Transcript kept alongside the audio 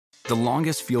The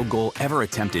longest field goal ever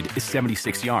attempted is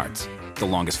 76 yards. The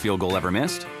longest field goal ever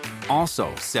missed?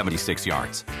 Also 76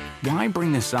 yards. Why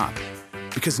bring this up?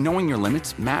 Because knowing your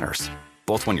limits matters,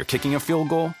 both when you're kicking a field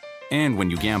goal and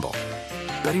when you gamble.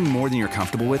 Betting more than you're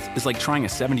comfortable with is like trying a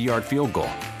 70-yard field goal.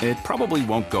 It probably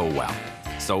won't go well.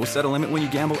 So set a limit when you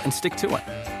gamble and stick to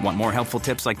it. Want more helpful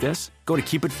tips like this? Go to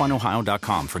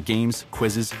keepitfunohio.com for games,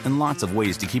 quizzes, and lots of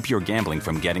ways to keep your gambling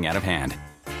from getting out of hand.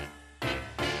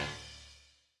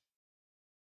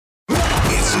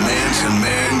 It's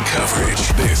man-to-man coverage.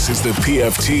 This is the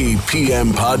PFT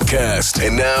PM podcast.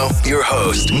 And now, your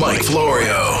host, Mike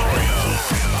Florio.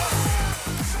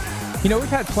 You know, we've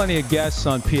had plenty of guests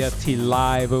on PFT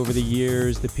Live over the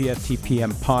years, the PFT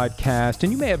PM podcast,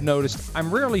 and you may have noticed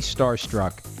I'm rarely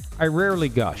starstruck. I rarely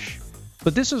gush.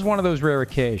 But this is one of those rare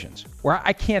occasions where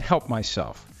I can't help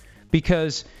myself,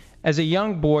 because as a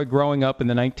young boy growing up in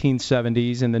the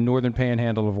 1970s in the northern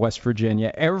panhandle of West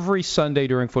Virginia, every Sunday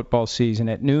during football season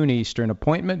at noon Eastern,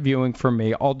 appointment viewing for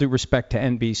me, all due respect to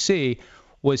NBC,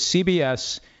 was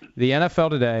CBS, the NFL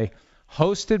Today,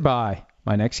 hosted by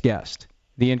my next guest,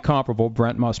 the incomparable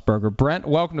Brent Musburger. Brent,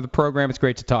 welcome to the program. It's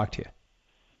great to talk to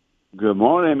you. Good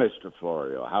morning, Mr.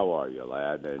 Florio. How are you,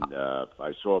 lad? And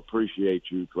I so appreciate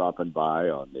you dropping by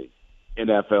on the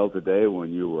NFL Today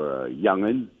when you were a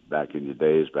youngin' back in your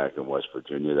days back in West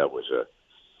Virginia. That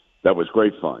was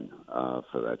great fun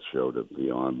for that show to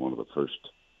be on. One of the first,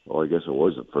 well, I guess it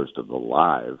was the first of the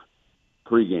live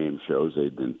pregame shows.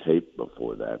 They'd been taped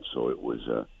before that, so it was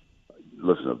a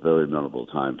very memorable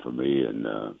time for me and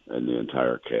the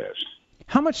entire cast.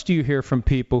 How much do you hear from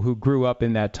people who grew up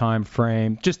in that time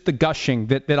frame, just the gushing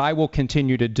that I will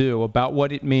continue to do about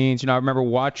what it means? You know, I remember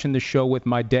watching the show with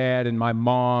my dad and my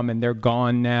mom, and they're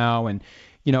gone now. And,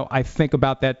 you know, I think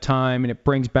about that time, and it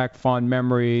brings back fond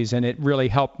memories, and it really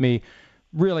helped me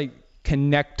really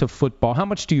connect to football. How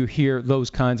much do you hear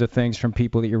those kinds of things from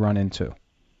people that you run into?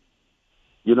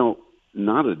 You know,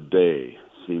 not a day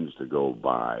seems to go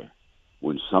by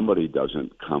when somebody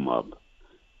doesn't come up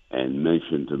and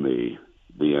mention to me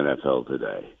the NFL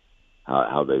Today,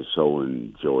 how they so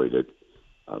enjoyed it.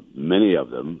 Many of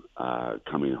them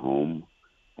coming home,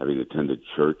 having attended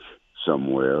church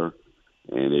somewhere,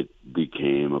 and it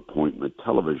became appointment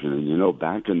television. And, you know,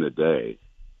 back in the day,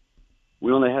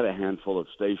 we only had a handful of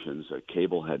stations.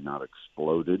 Cable had not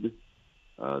exploded.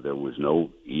 There was no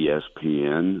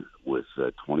ESPN with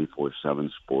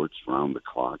 24/7 sports round the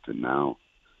clock, and now,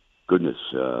 goodness,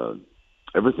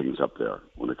 everything's up there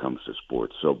when it comes to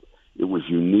sports. So it was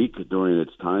unique during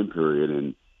its time period,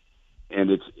 and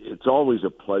it's always a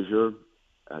pleasure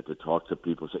to talk to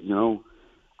people. Say, you know,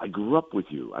 I grew up with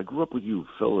you.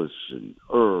 Phyllis and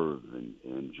Irv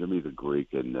and Jimmy the Greek,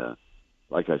 and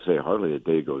like I say, hardly a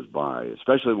day goes by,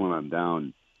 especially when I'm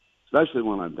down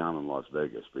in Las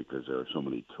Vegas, because there are so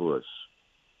many tourists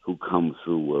who come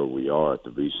through where we are at the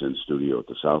VSiN studio at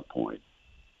the South Point.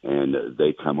 And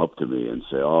they come up to me and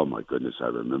say, "Oh my goodness, I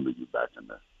remember you back in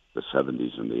the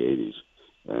 70s and the 80s."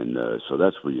 And so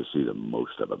that's where you see the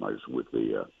most of them is with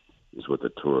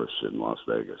the tourists in Las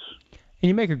Vegas. And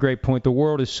you make a great point. The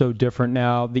world is so different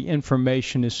now. The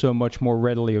information is so much more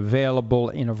readily available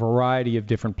in a variety of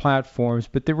different platforms.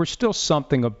 But there was still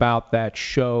something about that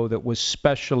show that was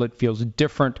special. It feels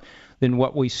different than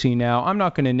what we see now. I'm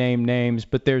not going to name names,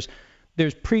 but there's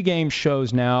pregame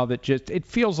shows now that it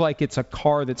feels like it's a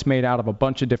car that's made out of a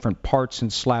bunch of different parts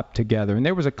and slapped together. And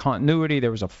there was a continuity, there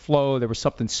was a flow, there was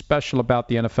something special about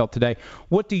the NFL Today.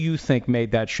 What do you think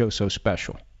made that show so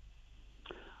special?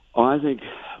 Oh, I think,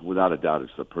 without a doubt,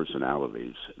 it's the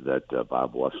personalities that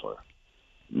Bob Wessler,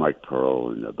 Mike Pearl,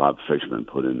 and Bob Fishman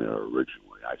put in there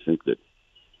originally. I think that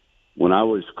when I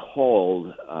was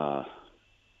called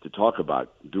to talk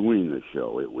about doing the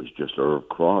show, it was just Irv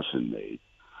Cross and me.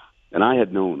 And I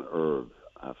had known Irv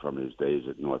from his days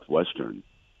at Northwestern,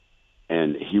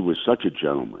 and he was such a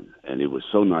gentleman, and it was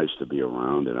so nice to be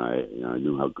around, and I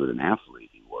knew how good an athlete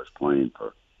he was playing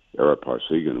for Ara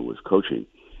Parsegan, who was coaching.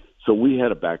 So we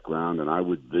had a background, and I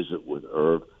would visit with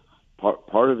Irv.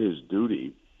 Part of his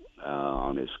duty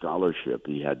on his scholarship,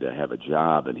 he had to have a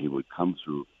job, and he would come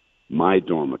through my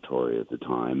dormitory at the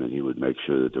time, and he would make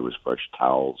sure that there was fresh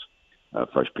towels,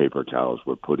 fresh paper towels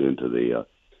were put into the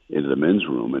men's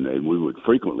room, and we would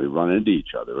frequently run into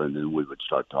each other, and then we would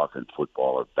start talking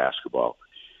football or basketball.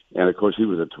 And, of course, he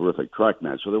was a terrific track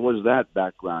man. So there was that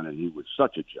background, and he was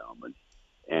such a gentleman.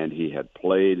 And he had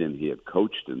played and he had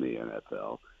coached in the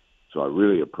NFL. So I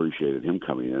really appreciated him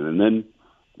coming in. And then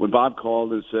when Bob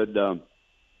called and said,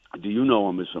 do you know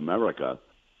a Miss America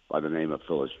by the name of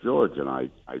Phyllis George? And I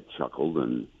chuckled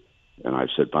and And I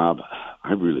said, Bob,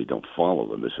 I really don't follow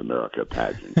the Miss America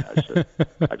pageant. I said,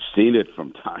 I've seen it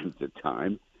from time to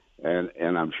time,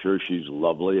 and I'm sure she's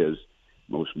lovely, as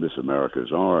most Miss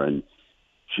Americas are. And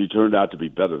she turned out to be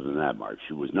better than that, Mark.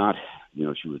 She was not,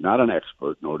 she was not an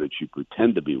expert, nor did she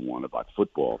pretend to be one about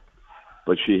football.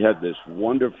 But she had this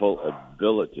wonderful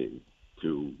ability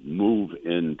to move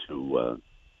into a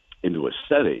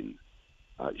setting.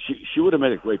 She would have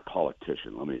made a great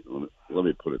politician. Let me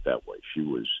put it that way. She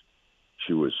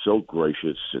was so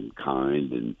gracious and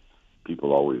kind, and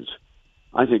people always,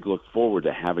 I think, look forward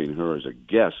to having her as a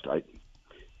guest.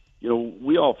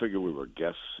 We all figured we were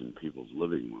guests in people's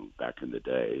living room back in the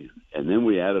day, and then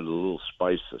we added a little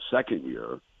spice the second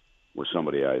year with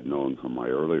somebody I had known from my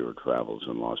earlier travels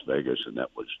in Las Vegas, and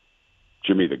that was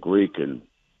Jimmy the Greek. And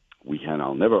we had,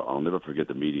 I'll never forget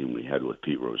the meeting we had with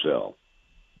Pete Rozelle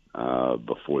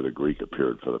before the Greek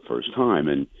appeared for the first time,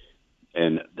 and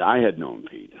I had known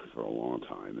Pete for a long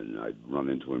time, and I'd run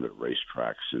into him at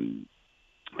racetracks, and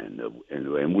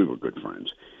we were good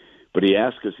friends. But he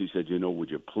asked us, he said, would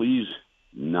you please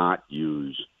not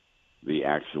use the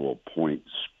actual point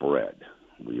spread?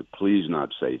 Will you please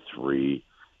not say 3,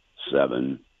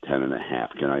 7,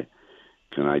 10.5?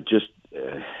 Can I just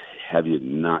have you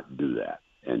not do that?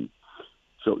 And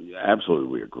so absolutely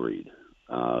we agreed.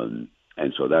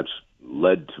 And so that's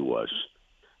led to us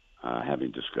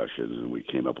having discussions, and we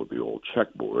came up with the old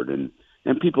checkboard. And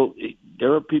people,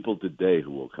 there are people today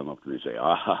who will come up to me and say,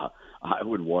 I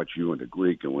would watch you and the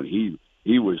Greek, and when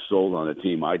he was sold on a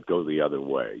team, I'd go the other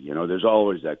way. There's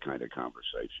always that kind of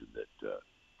conversation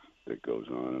that goes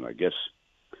on. And I guess,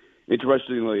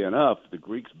 interestingly enough, the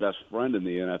Greek's best friend in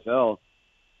the NFL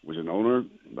was an owner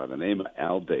by the name of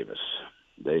Al Davis.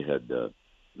 They had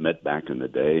met back in the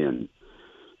day, and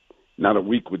not a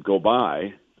week would go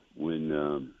by when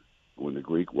the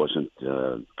Greek wasn't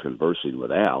conversing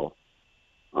with Al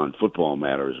on football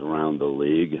matters around the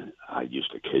league. I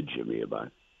used to kid Jimmy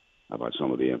about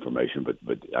some of the information, but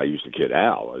I used to kid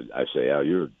Al. I say, Al,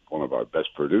 you're one of our best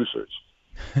producers,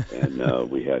 and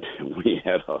we had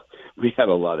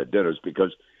a lot of dinners,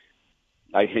 because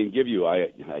I can give you.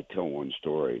 I tell one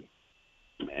story,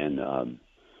 and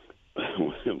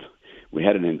we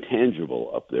had an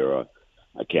intangible up there.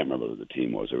 I can't remember who the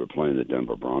team was. They were playing the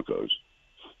Denver Broncos,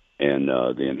 and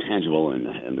the intangible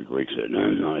and the Greek said,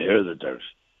 "No, I hear that there's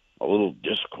a little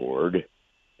discord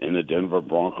in the Denver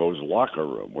Broncos locker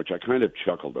room," which I kind of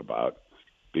chuckled about,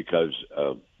 because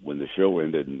when the show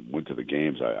ended and went to the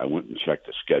games, I went and checked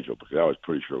the schedule, because I was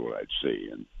pretty sure what I'd see.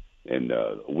 And in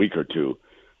a week or two,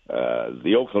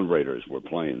 the Oakland Raiders were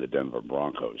playing the Denver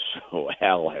Broncos. So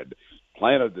Al had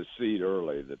planted the seed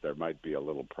early that there might be a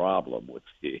little problem with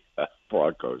the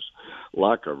Broncos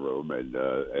locker room, and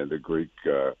the Greek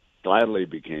gladly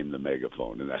became the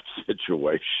megaphone in that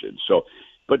situation. So,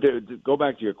 but to go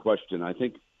back to your question, I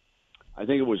think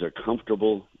it was a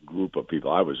comfortable group of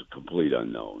people. I was a complete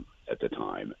unknown at the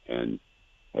time, and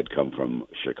had come from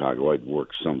Chicago. I'd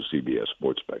worked some CBS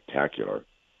Sports Spectacular,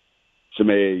 some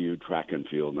AAU track and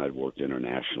field, and I'd worked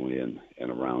internationally and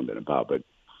around and about.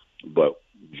 But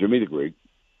Jimmy the Greek,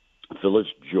 Phyllis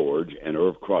George, and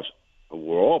Irv Cross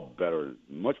were all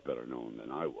much better known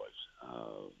than I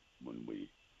was when we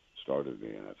started the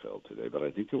NFL today. But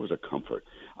I think there was a comfort.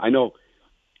 I know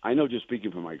just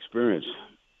speaking from my experience,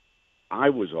 I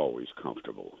was always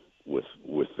comfortable with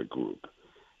the group,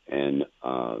 and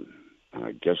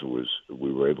I guess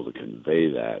we were able to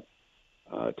convey that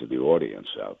to the audience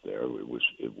out there. It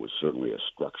was certainly a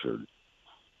structured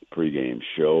pregame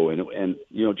show, and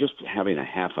just having a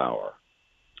half hour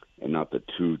and not the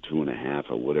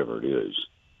 2.5 or whatever it is.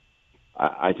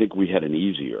 I think we had an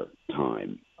easier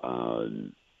time.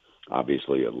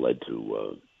 Obviously, it led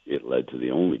to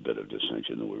the only bit of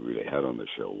dissension that we really had on the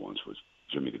show once, was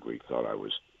Jimmy the Greek thought I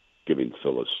was giving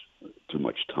Phyllis too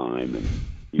much time, and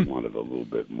he wanted a little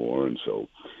bit more, and so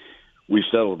we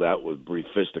settled that with brief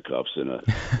fisticuffs in a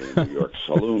New York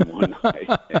saloon one night.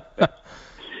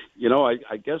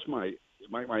 I guess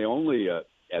my only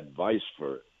advice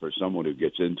for someone who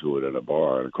gets into it in a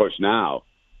bar, and of course now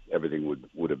everything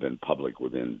would have been public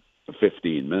within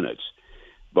 15 minutes,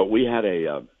 but we had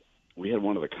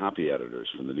one of the copy editors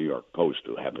from the New York Post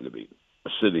who happened to be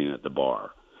sitting at the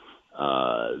bar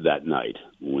that night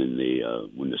when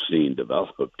the scene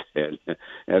developed, and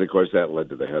of course that led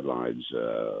to the headlines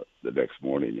the next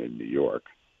morning in New York.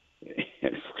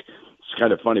 And it's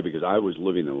kind of funny, because I was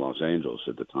living in Los Angeles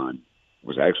at the time,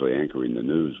 was actually anchoring the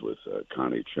news with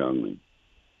Connie Chung, and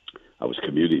I was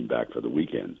commuting back for the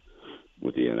weekend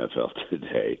with the NFL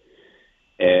Today,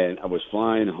 and I was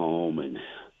flying home, and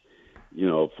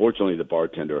fortunately the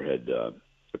bartender had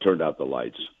turned out the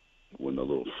lights when the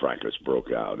little fracas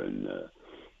broke out, and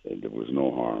there was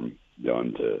no harm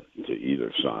done to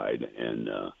either side. And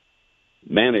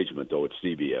management, though, at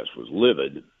CBS was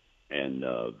livid, and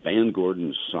Van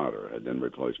Gordon Sauter had then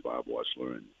replaced Bob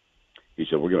Wessler, and he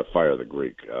said, "We're going to fire the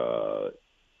Greek."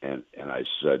 And I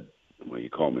said, when he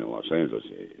called me in Los Angeles,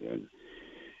 and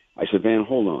I said, "Van,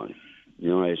 hold on."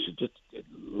 I said, "Just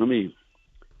let me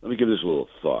give this a little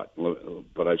thought."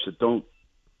 But I said, "Don't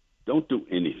do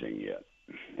anything yet."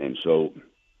 And so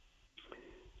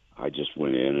I just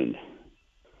went in and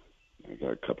I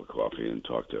got a cup of coffee and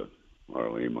talked to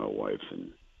Arlene, my wife,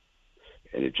 and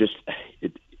it just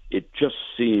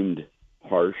seemed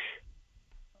harsh.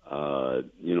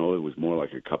 It was more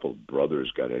like a couple of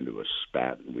brothers got into a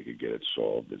spat and we could get it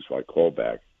solved. And so I called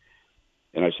back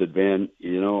and I said, "Van,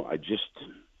 I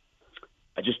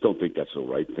just don't think that's the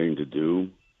right thing to do.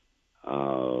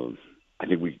 I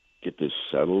think we get this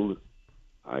settled."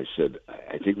 I said,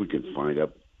 "I think we can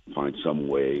find some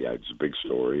way." It's a big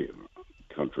story,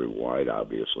 countrywide,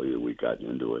 obviously, that we got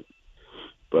into it.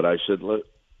 But I said,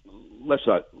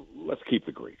 let's keep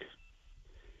the Greek.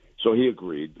 So he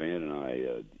agreed. Van and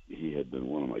I, he had been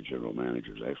one of my general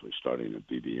managers, actually starting at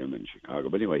BBM in Chicago.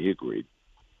 But anyway, he agreed,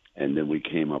 and then we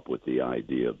came up with the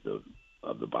idea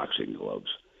of the boxing gloves.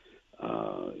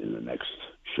 In the next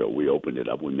show, we opened it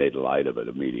up. We made light of it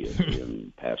immediately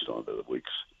and passed on to the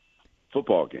week's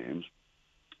football games.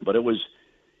 But it was,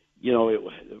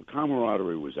 the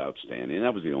camaraderie was outstanding. And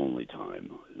that was the only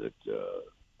time that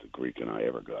the Greek and I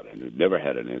ever got in. Never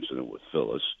had an incident with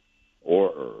Phyllis or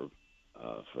Irv,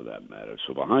 for that matter.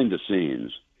 So behind the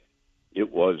scenes,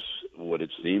 it was what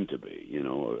it seemed to be,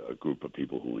 a group of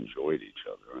people who enjoyed each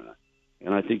other.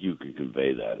 And I think you can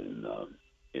convey that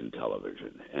in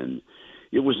television. And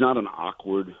it was not an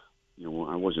awkward,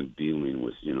 I wasn't dealing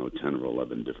with, 10 or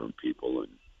 11 different people.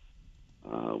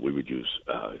 And we would use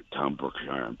Tom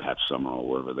Brookshire and Pat Summerall,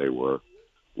 wherever they were.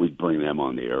 We'd bring them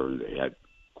on the air, and they had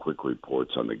quick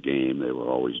reports on the game. They were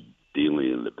always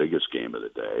dealing in the biggest game of the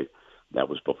day. That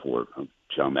was before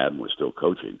John Madden was still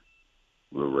coaching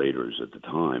the Raiders at the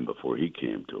time, before he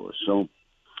came to us. So,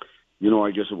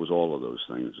 I guess it was all of those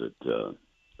things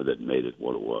that made it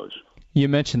what it was. You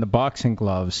mentioned the boxing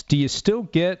gloves. Do you still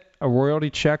get a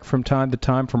royalty check from time to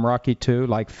time from Rocky II,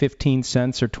 like 15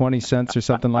 cents or 20 cents or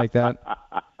something like that?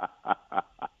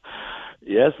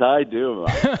 Yes, I do.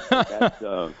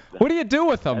 What do you do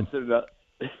with them?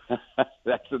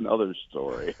 That's another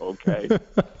story, okay?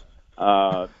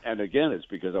 And again, it's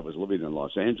because I was living in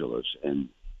Los Angeles, and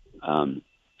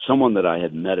someone that I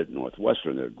had met at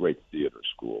Northwestern, a great theater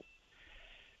school,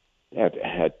 had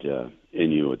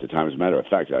NU at the time. As a matter of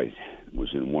fact, I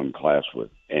was in one class with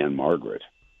Anne Margaret.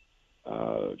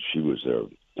 She was there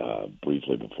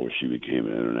briefly before she became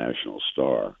an international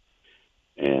star.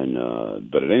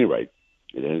 And but at any rate,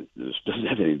 this doesn't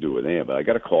have anything to do with Anne. But I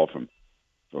got a call from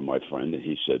my friend, and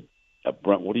he said,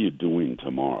 "Brent, what are you doing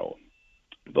tomorrow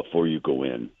before you go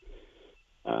in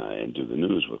and do the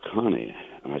news with Connie?"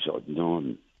 And I said, "No,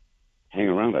 I'm hanging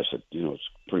around." I said, "It's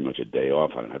pretty much a day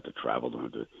off. I don't have to travel. Don't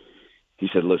have to." He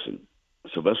said, "Listen,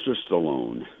 Sylvester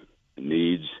Stallone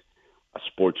needs a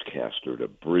sportscaster to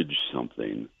bridge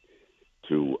something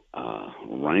to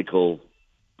rankle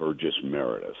Burgess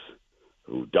Meredith,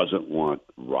 who doesn't want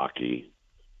Rocky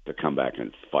to come back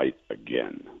and fight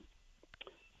again."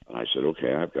 And I said,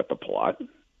 "Okay, I've got the plot."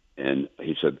 And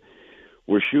he said,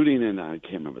 "We're shooting in," I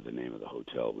can't remember the name of the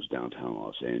hotel. It was downtown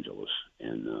Los Angeles.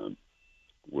 And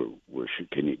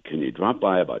can you drop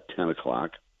by about 10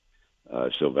 o'clock?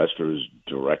 Sylvester's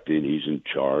directing. He's in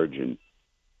charge. And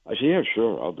I said, "Yeah,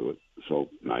 sure, I'll do it." So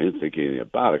I didn't think anything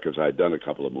about it because I had done a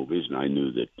couple of movies, and I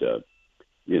knew that,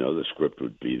 the script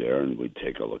would be there, and we'd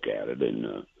take a look at it. And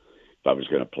if I was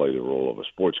going to play the role of a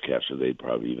sportscaster, they'd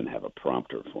probably even have a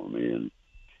prompter for me. And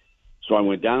so I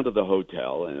went down to the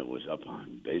hotel, and it was up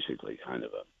on basically kind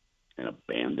of an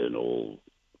abandoned old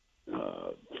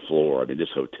floor. I mean,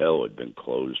 this hotel had been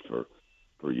closed for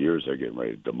years. They're getting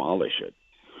ready to demolish it.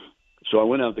 So I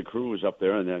went out. The crew was up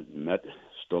there, and I met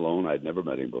Stallone. I'd never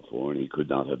met him before, and he could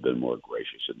not have been more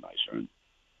gracious and nicer.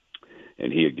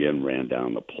 And he again ran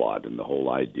down the plot, and the whole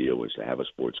idea was to have a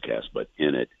sportscast, but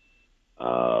in it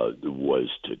was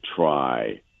to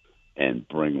try and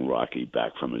bring Rocky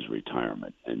back from his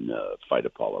retirement and fight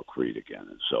Apollo Creed again.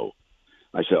 And so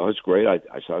I said, "Oh, that's great. I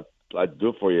said, I'd do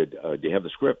it for you. Do you have the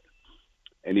script?"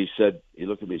 And he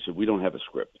looked at me and said, "We don't have a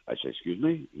script." I said, "Excuse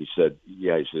me?" He said,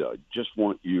 "Yeah." He said, "I just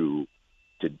want you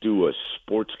to do a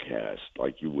sportscast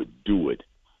like you would do it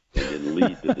and then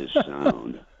lead to this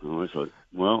sound." And I thought,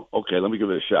 well, okay, let me give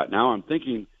it a shot. Now I'm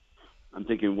thinking,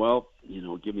 well,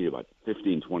 give me about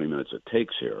 15, 20 minutes of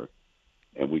takes here.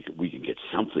 and we can get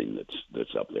something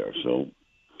that's up there. So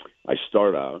I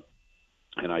start out,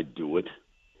 and I do it.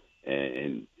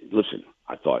 And listen,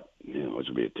 I thought, it was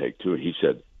going to be a take two. And he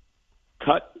said,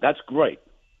 "Cut, that's great.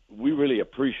 We really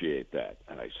appreciate that."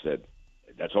 And I said,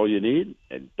 "That's all you need?"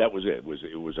 And that was it.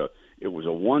 It was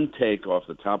a one take off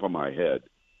the top of my head.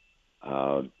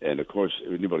 And of course,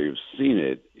 anybody who's seen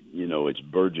it, it's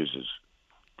Burgess is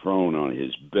prone on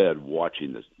his bed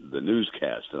watching the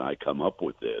newscast, and I come up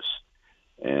with this.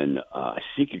 And I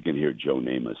think you can hear Joe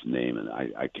Namath's name, and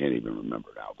I can't even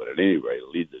remember now. But at any rate,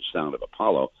 lead the sound of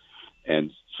Apollo.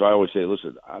 And so I always say,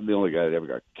 listen, I'm the only guy that ever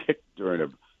got kicked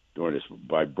during this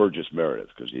by Burgess Meredith,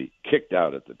 because he kicked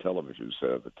out at the television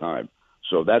set at the time.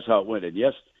 So that's how it went. And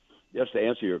yes, to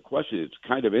answer your question, it's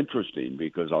kind of interesting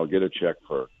because I'll get a check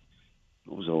for,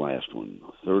 what was the last one?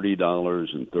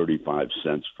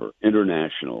 $30.35 for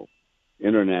international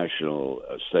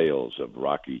sales of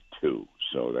Rocky II.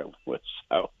 So that was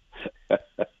how.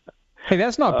 Hey,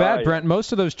 that's not bad, Brent.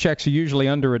 Most of those checks are usually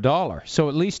under $1, so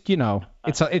at least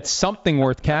it's something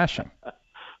worth cashing.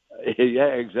 Yeah,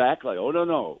 exactly. Oh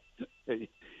no,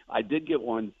 I did get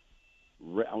one.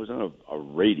 I was on a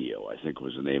radio, I think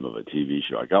was the name of a TV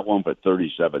show. I got one for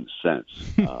 37 cents.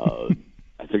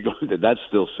 I think that's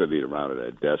still sitting around at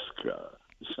a desk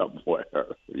somewhere.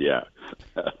 Yeah,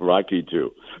 Rocky II.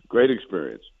 Great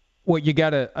experience. Well, you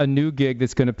got a new gig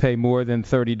that's going to pay more than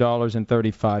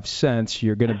 $30.35.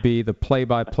 You're going to be the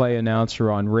play-by-play announcer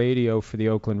on radio for the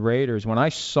Oakland Raiders. When I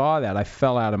saw that, I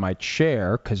fell out of my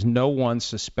chair because no one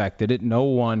suspected it. No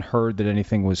one heard that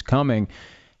anything was coming.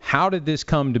 How did this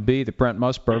come to be that Brent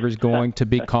Musburger is going to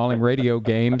be calling radio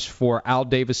games for Al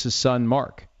Davis's son,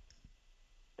 Mark?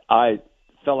 I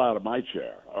fell out of my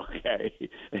chair, okay?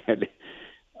 And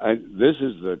this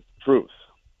is the truth.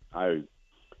 I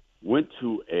went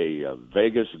to a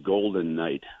Vegas Golden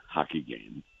Knight hockey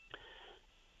game.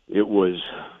 It was,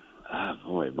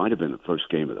 it might have been the first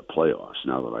game of the playoffs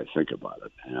now that I think about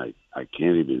it. And I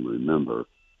can't even remember.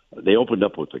 They opened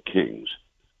up with the Kings,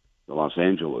 the Los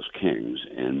Angeles Kings.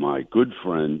 And my good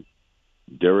friend,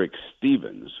 Derek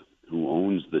Stevens, who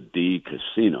owns the D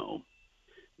Casino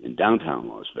in downtown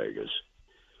Las Vegas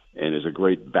and is a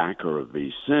great backer of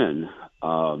VSiN,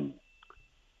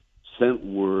 sent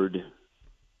word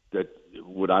that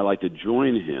would I like to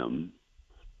join him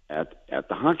at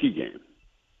the hockey game.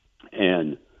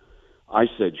 And I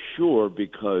said sure,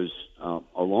 because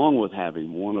along with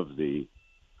having one of the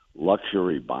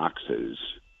luxury boxes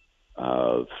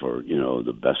for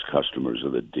the best customers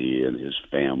of the D and his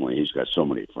family, he's got so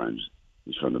many friends.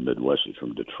 He's from the Midwest. He's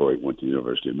from Detroit, went to the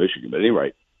University of Michigan. But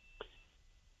anyway,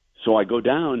 so I go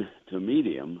down to meet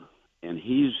him, and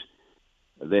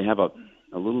they have a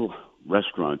little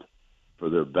restaurant for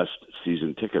their best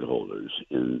season ticket holders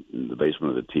in the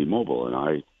basement of the T-Mobile. And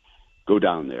I go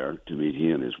down there to meet he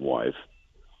and his wife.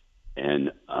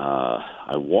 And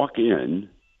I walk in,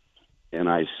 and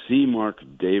I see Mark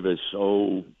Davis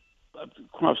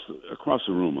across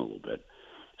the room a little bit,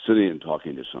 sitting and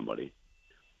talking to somebody.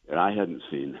 And I hadn't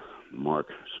seen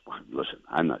Mark. Listen,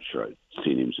 I'm not sure I'd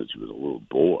seen him since he was a little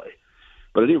boy.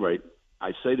 But at any rate,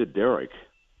 I say to Derek,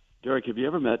 have you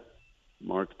ever met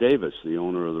Mark Davis, the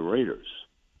owner of the Raiders?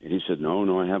 And he said,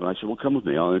 no, I haven't. I said, well, come with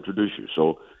me. I'll introduce you.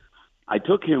 So I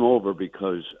took him over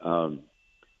because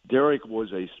Derek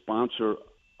was a sponsor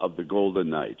of the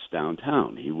Golden Knights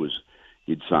downtown.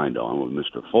 He'd signed on with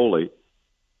Mr. Foley.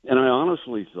 And I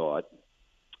honestly thought,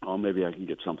 maybe I can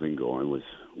get something going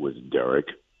with Derek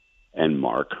and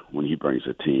Mark when he brings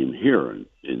a team here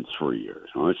in 3 years.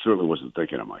 Now, I certainly wasn't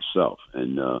thinking of myself.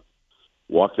 And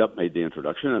walked up, made the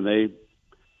introduction, and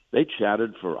they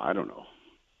chatted for,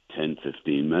 10,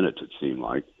 15 minutes, it seemed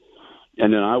like.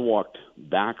 And then I walked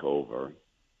back over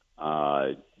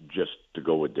just to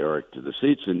go with Derek to the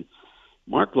seats. And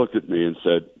Mark looked at me and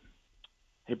said,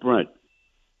 "Hey, Brent,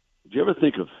 did you ever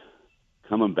think of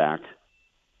coming back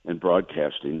and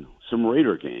broadcasting some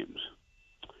Raider games?"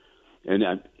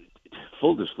 And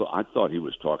full disclosure, I thought he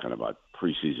was talking about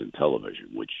preseason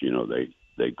television, which,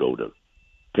 they go to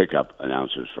pick up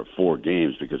announcers for 4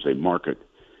 games because they market.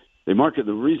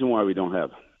 The reason why we don't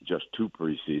have just 2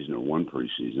 preseason or 1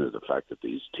 preseason is the fact that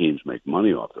these teams make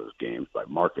money off those games by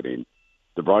marketing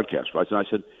the broadcast rights. And I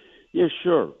said, yeah,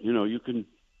 sure. You can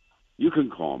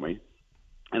call me.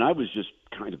 And I was just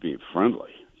kind of being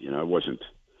friendly. I wasn't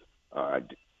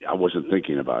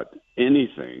thinking about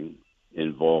anything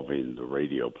involving the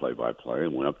radio play-by-play,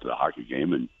 and went up to the hockey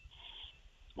game. And,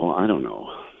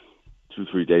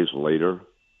 2-3 days later,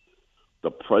 the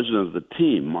president of the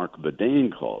team, Mark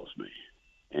Bedane, calls me.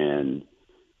 And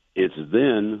it's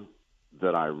then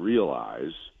that I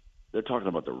realize they're talking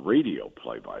about the radio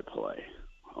play-by-play.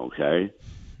 okay?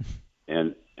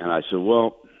 And I said,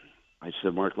 well,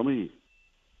 Mark, let me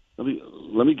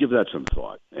give that some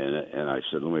thought. And I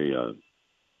said,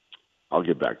 I'll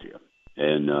get back to you.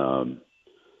 And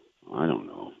I don't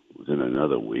know, within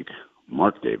another week,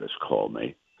 Mark Davis called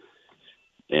me,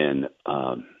 and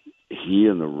he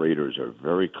and the Raiders are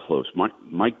very close.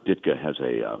 Mike Ditka has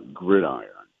a gridiron.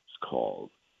 It's called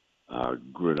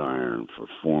Gridiron for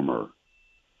former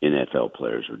NFL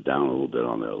players who are down a little bit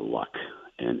on their luck,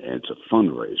 and it's a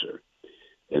fundraiser,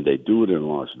 and they do it in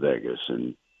Las Vegas.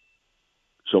 And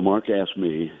so Mark asked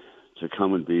me to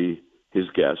come and be his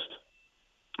guest.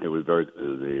 It was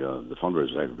the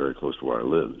fundraiser was very close to where I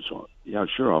live. So yeah,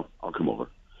 sure, I'll come over.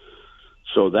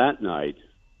 So that night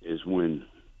is when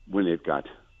it got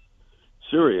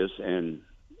serious, and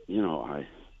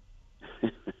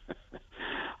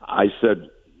I said,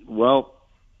 well,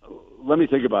 let me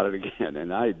think about it again.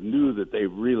 And I knew that they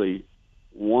really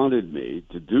wanted me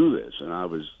to do this, and I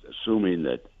was assuming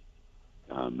that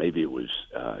maybe it was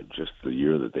just the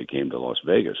year that they came to Las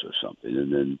Vegas or something.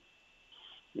 And then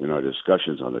in our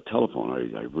discussions on the telephone,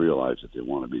 I realized that they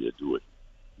wanted me to do it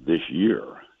this year,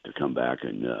 to come back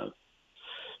and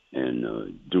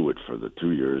do it for the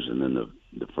 2 years, and then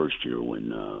the first year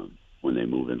when they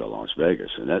moved into Las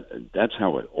Vegas. And that's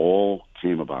how it all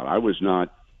came about. I was not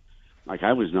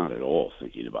at all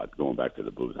thinking about going back to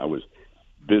the booth. I was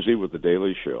busy with the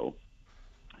Daily Show,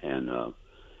 and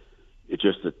it's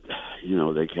just that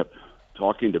they kept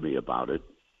talking to me about it,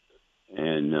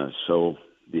 and so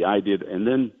the idea. And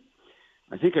then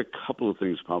I think a couple of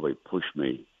things probably pushed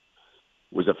me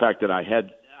was the fact that I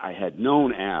had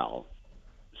known Al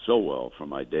so well from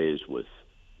my days with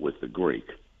the Greek,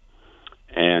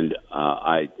 and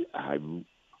I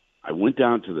went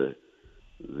down to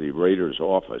the Raiders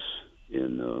office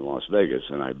in Las Vegas,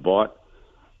 and I bought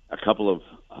a couple of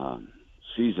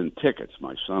season tickets.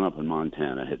 My son up in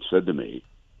Montana had said to me,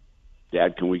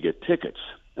 "Dad, can we get tickets?"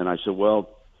 And I said, "Well,"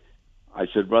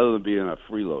 rather than being a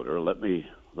freeloader,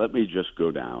 let me just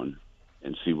go down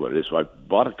and see what it is. So I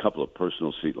bought a couple of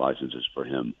personal seat licenses for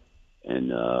him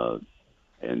and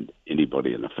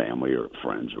anybody in the family or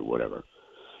friends or whatever.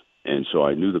 And so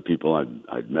I knew the people.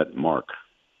 I'd met Mark,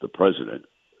 the president,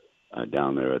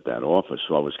 down there at that office.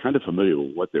 So I was kind of familiar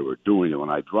with what they were doing. And when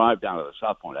I drive down to the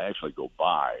South Point, I actually go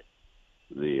by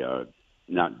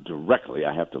not directly.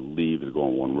 I have to leave and go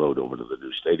on one road over to the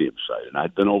new stadium site. And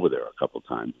I'd been over there a couple of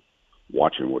times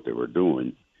watching what they were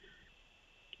doing.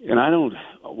 And I know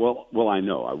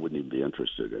I wouldn't even be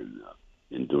interested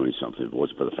in doing something if it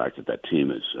wasn't for the fact that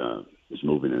team is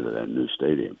moving into that new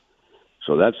stadium.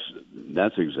 So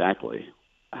that's exactly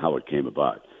how it came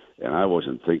about. And I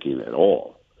wasn't thinking at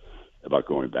all about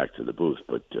going back to the booth,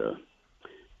 but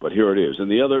here it is. And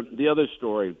the other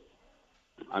story,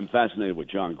 I'm fascinated with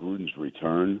John Gruden's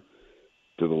return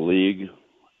to the league.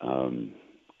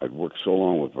 I've worked so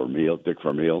long with Dick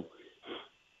Vermeil,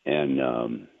 and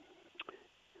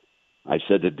I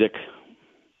said to Dick,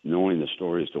 knowing the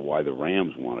story as to why the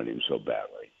Rams wanted him so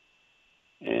badly,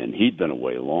 and he'd been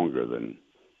away longer than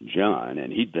John,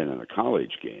 and he'd been in a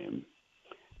college game,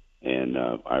 and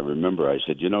I remember I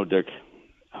said, Dick,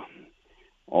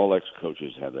 all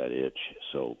ex-coaches have that itch,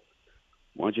 so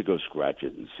why don't you go scratch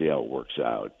it and see how it works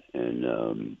out?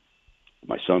 And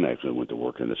my son actually went to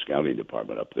work in the scouting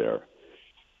department up there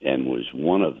and was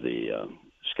one of the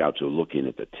scouts who were looking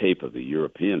at the tape of the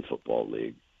European Football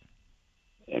League.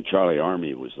 And Charlie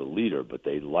Army was the leader, but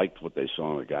they liked what they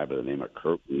saw in a guy by the name of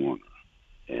Kurt Warner.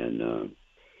 And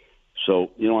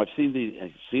so, I've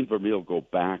seen Vermeil go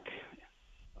back,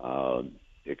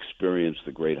 experience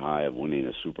the great high of winning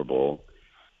a Super Bowl.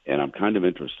 And I'm kind of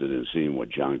interested in seeing what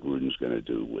John Gruden's going to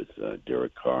do with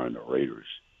Derek Carr and the Raiders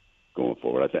going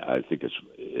forward. I think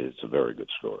it's a very good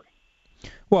story.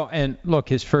 Well, and look,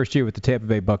 his first year with the Tampa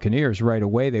Bay Buccaneers, right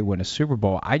away they win a Super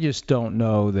Bowl. I just don't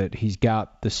know that he's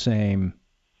got the same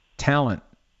talent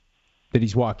that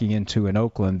he's walking into in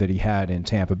Oakland that he had in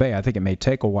Tampa Bay. I think it may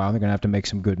take a while. They're going to have to make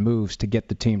some good moves to get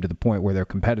the team to the point where they're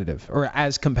competitive, or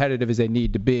as competitive as they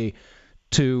need to be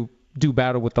to do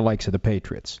battle with the likes of the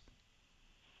Patriots.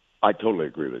 I totally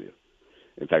agree with you.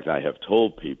 In fact, I have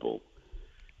told people,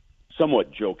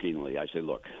 somewhat jokingly, I say,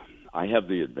 look, I have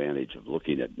the advantage of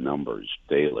looking at numbers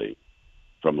daily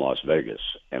from Las Vegas,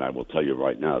 and I will tell you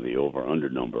right now the over-under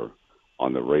number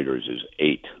on the Raiders is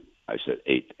 8. I said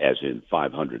 8, as in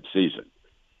 500 season.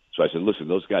 So I said, listen,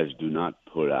 those guys do not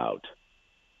put out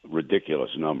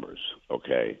ridiculous numbers,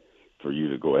 okay, for you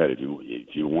to go ahead. If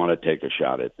you want to take a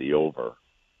shot at the over,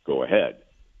 go ahead.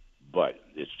 But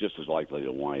it's just as likely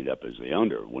to wind up as the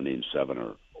under, winning 7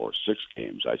 or 6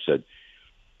 games. I said,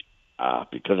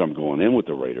 because I'm going in with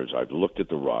the Raiders, I've looked at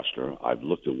the roster. I've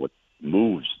looked at what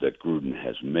moves that Gruden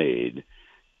has made,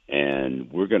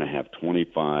 and we're going to have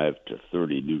 25 to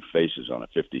 30 new faces on a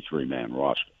 53-man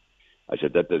roster. I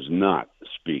said that does not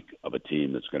speak of a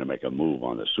team that's going to make a move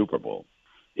on the Super Bowl.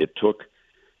 It took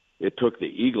the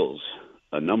Eagles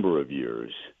a number of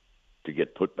years to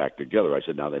get put back together. I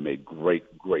said now they made great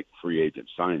free agent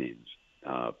signings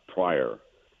prior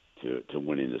to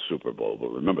winning the Super Bowl.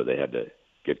 But remember, they had to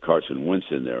get Carson Wentz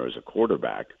in there as a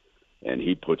quarterback, and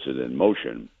he puts it in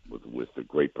motion with the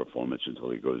great performance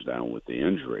until he goes down with the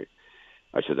injury.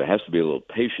 I said there has to be a little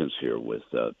patience here with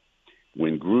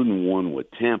when Gruden won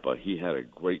with Tampa, he had a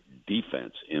great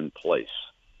defense in place.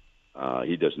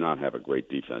 He does not have a great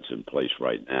defense in place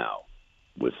right now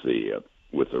with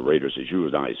the Raiders. As you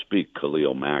and I speak,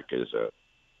 Khalil Mack is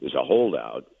a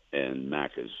holdout, and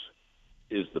Mack is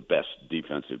the best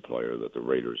defensive player that the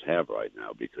Raiders have right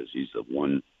now because he's the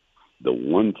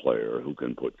one player who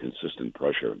can put consistent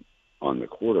pressure on the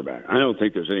quarterback. I don't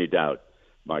think there's any doubt,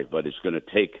 Mike, but it's going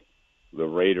to take the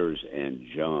Raiders and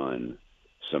John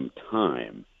some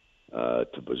time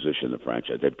to position the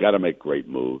franchise. They've got to make great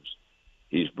moves.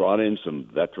 He's brought in some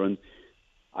veteran.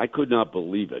 I could not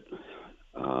believe it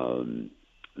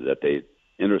that they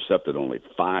intercepted only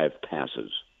 5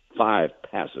 passes. 5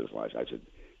 passes. I said,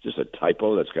 just a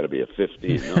typo? That's got to be a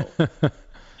 15. No.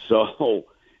 So,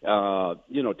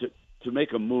 to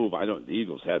make a move, the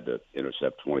Eagles had to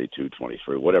intercept 22,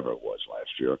 23, whatever it was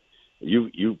last year.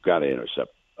 You've got to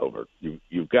intercept over.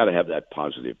 You've got to have that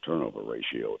positive turnover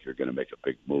ratio if you're going to make a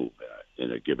big move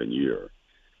in a given year.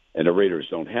 And the Raiders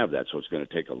don't have that, so it's going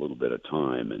to take a little bit of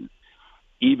time. And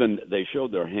even they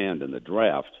showed their hand in the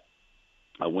draft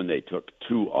when they took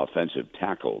 2 offensive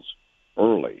tackles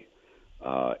early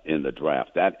in the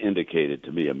draft. That indicated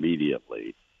to me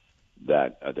immediately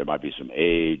that there might be some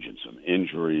age and some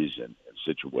injuries and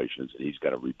situations, and he's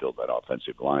got to rebuild that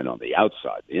offensive line on the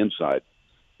outside. The inside,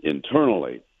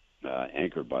 internally,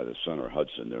 anchored by the center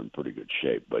Hudson, they're in pretty good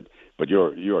shape. But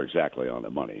you're exactly on the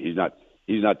money. He's not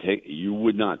you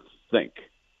would not think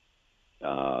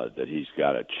that he's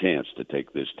got a chance to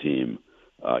take this team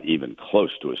even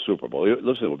close to a Super Bowl.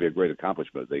 Listen, it would be a great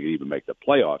accomplishment if they could even make the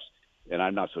playoffs, and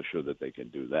I'm not so sure that they can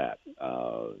do that.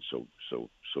 So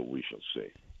we shall see.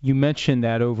 You mentioned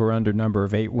that over-under number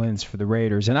of 8 wins for the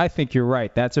Raiders, and I think you're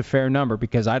right. That's a fair number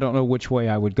because I don't know which way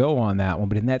I would go on that one.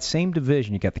 But in that same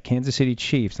division, you got the Kansas City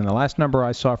Chiefs, and the last number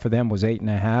I saw for them was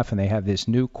 8.5, and they have this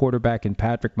new quarterback in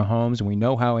Patrick Mahomes, and we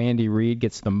know how Andy Reid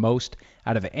gets the most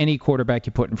out of any quarterback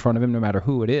you put in front of him, no matter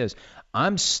who it is.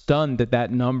 I'm stunned that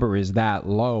number is that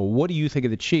low. What do you think of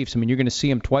the Chiefs? I mean, you're going to see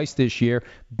them twice this year,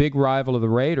 big rival of the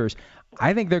Raiders.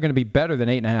 I think they're going to be better than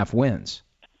 8.5 wins.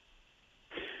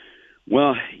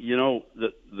 Well,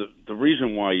 the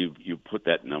reason why you put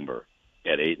that number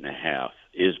at 8.5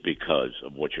 is because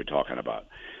of what you're talking about.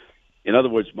 In other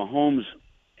words, Mahomes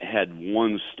had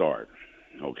one start,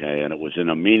 okay, and it was in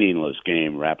a meaningless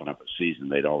game wrapping up a season.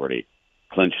 They'd already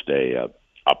clinched a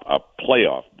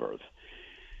playoff berth.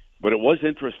 But it was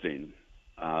interesting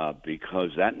because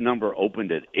that number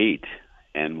opened at 8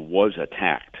 and was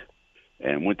attacked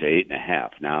and went to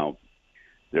 8.5. Now,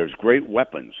 there's great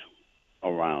weapons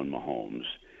around Mahomes,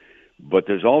 but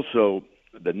there's also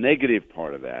the negative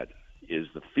part of that is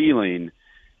the feeling,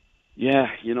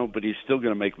 but he's still going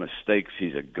to make mistakes.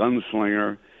 He's a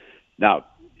gunslinger. Now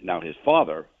his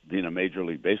father, being a Major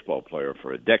League Baseball player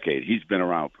for a decade, he's been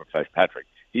around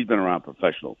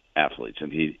professional athletes,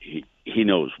 and he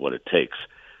knows what it takes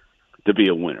to be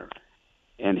a winner.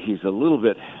 And he's a little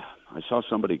bit, I saw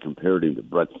somebody compared him to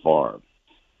Brett Favre.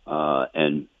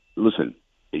 And listen,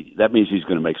 that means he's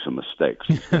going to make some mistakes.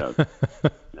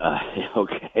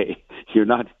 Okay, you're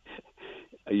not.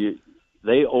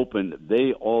 They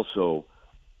also,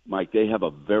 Mike. They have a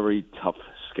very tough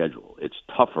schedule. It's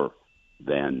tougher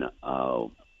than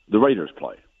the Raiders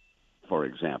play. For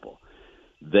example,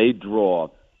 they draw.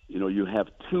 You have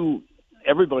 2.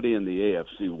 Everybody in the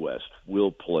AFC West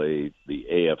will play the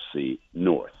AFC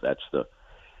North. That's the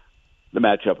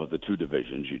matchup of the 2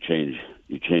 divisions. You change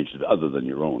it other than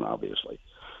your own, obviously.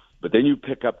 But then you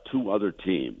pick up 2 other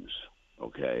teams,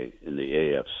 okay, in the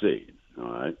AFC,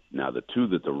 all right? Now, the 2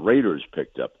 that the Raiders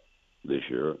picked up this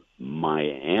year,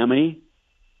 Miami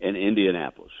and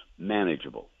Indianapolis,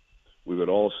 manageable. We would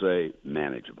all say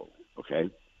manageable, okay?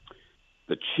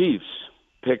 The Chiefs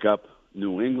pick up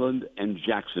New England and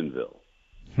Jacksonville.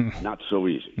 Not so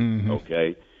easy,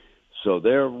 okay? So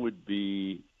there would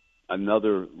be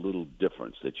another little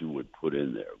difference that you would put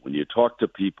in there. When you talk to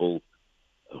people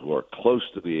who are close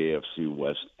to the AFC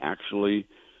West, actually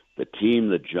the team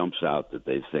that jumps out that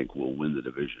they think will win the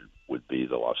division would be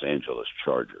the Los Angeles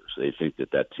Chargers. They think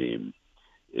that team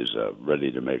is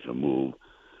ready to make a move,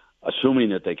 assuming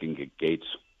that they can get Gates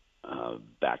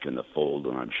back in the fold,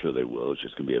 and I'm sure they will. It's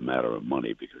just going to be a matter of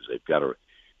money because they've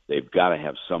got to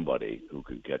have somebody who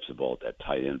can catch the ball at that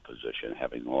tight end position,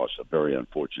 having lost a very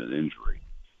unfortunate injury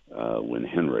when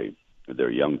Henry,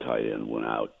 their young tight end, went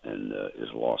out and is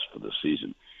lost for the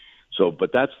season. So,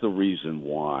 but that's the reason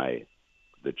why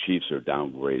the Chiefs are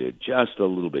downgraded just a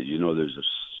little bit. You know, there's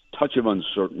a touch of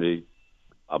uncertainty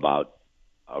about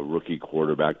a rookie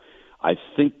quarterback. I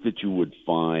think that you would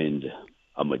find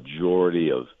a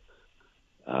majority of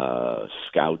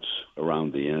scouts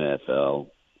around the NFL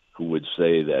who would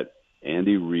say that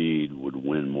Andy Reid would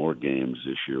win more games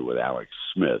this year with Alex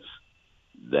Smith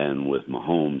than with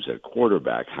Mahomes at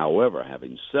quarterback. However,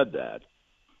 having said that,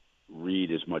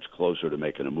 Reid is much closer to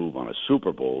making a move on a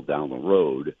Super Bowl down the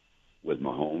road with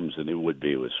Mahomes than it would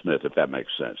be with Smith, if that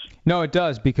makes sense. No, it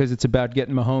does, because it's about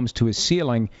getting Mahomes to his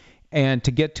ceiling. And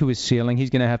to get to his ceiling,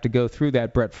 he's going to have to go through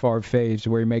that Brett Favre phase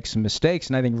where he makes some mistakes.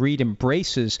 And I think Reid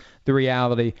embraces the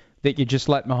reality that you just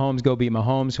let Mahomes go be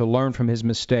Mahomes. He'll learn from his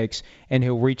mistakes, and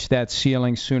he'll reach that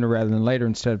ceiling sooner rather than later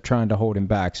instead of trying to hold him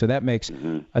back. So that makes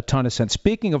a ton of sense.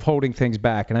 Speaking of holding things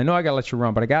back, and I know I got to let you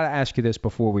run, but I got to ask you this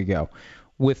before we go.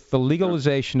 With the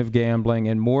legalization of gambling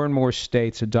and more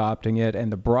states adopting it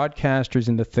and the broadcasters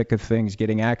in the thick of things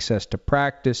getting access to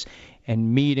practice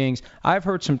and meetings, I've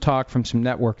heard some talk from some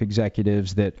network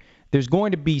executives that there's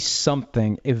going to be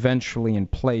something eventually in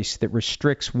place that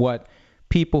restricts what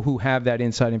people who have that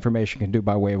inside information can do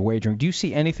by way of wagering. Do you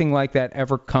see anything like that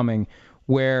ever coming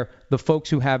where the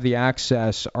folks who have the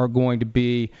access are going to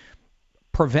be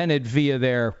prevented via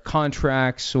their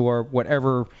contracts or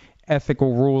whatever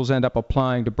ethical rules end up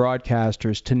applying to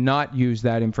broadcasters to not use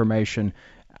that information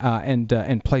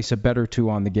and place a bet or two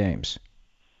on the games?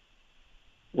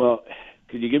 Well,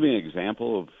 could you give me an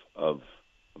example of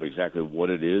exactly what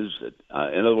it is?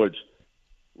 In other words,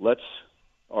 let's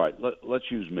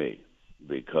use me,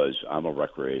 because I'm a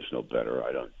recreational bettor.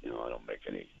 I don't make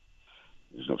any.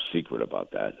 There's no secret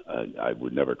about that. I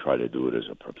would never try to do it as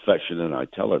a profession, and I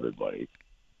tell everybody,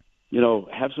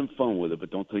 have some fun with it, but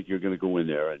don't think you're going to go in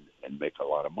there and make a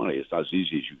lot of money. It's not as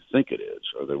easy as you think it is,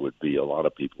 or there would be a lot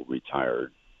of people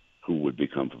retired who would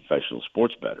become professional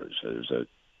sports bettors.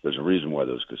 There's a reason why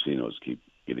those casinos keep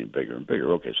getting bigger and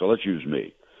bigger. Okay, so let's use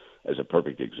me as a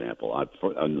perfect example.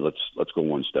 Let's go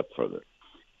one step further.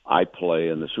 I play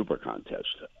in the Super Contest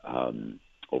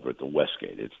over at the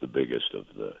Westgate. It's the biggest of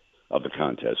the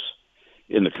contests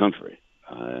in the country.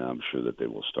 I'm sure that they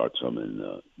will start some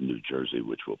in New Jersey,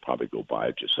 which will probably go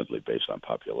by just simply based on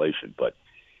population. But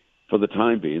for the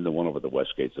time being, the one over the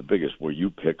Westgate's the biggest, where you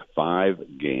pick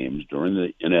 5 games during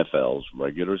the NFL's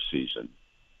regular season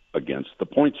against the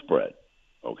point spread.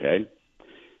 Okay?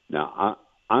 Now,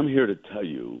 I'm here to tell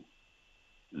you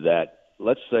that,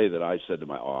 let's say that I said to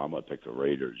I'm going to pick the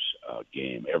Raiders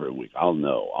game every week. I'll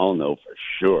know for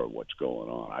sure what's going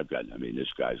on. This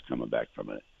guy's coming back from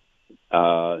it.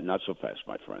 Not so fast,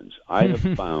 my friends. I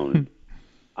have found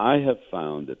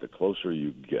that the closer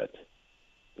you get,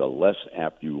 the less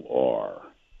apt you are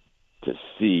to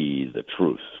see the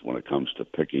truth when it comes to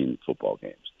picking football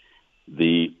games.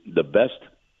 The best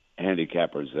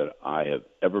handicappers that I have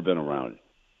ever been around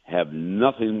have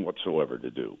nothing whatsoever to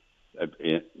do.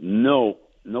 No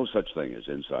such thing as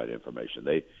inside information.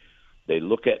 They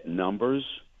look at numbers.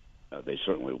 They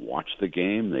certainly watch the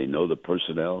game. They know the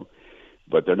personnel,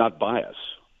 but they're not biased.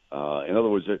 In other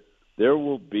words, there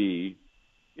will be,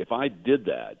 if I did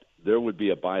that, there would be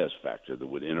a bias factor that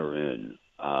would enter in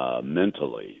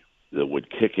mentally, that would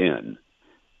kick in.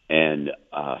 And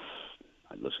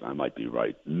listen, I might be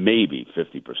right, maybe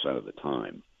 50% of the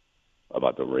time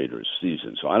about the Raiders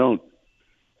season. So I'm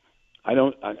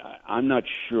not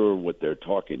sure what they're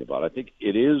talking about. I think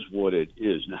it is what it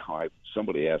is. Now,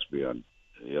 somebody asked me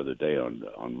the other day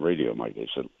on radio, Mike. They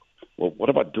said, "Well, what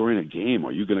about during a game?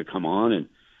 Are you going to come on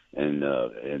and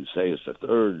say it's the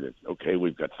third? Okay,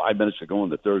 we've got 5 minutes to go in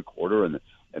the third quarter, and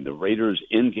the Raiders'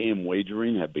 in-game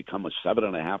wagering have become a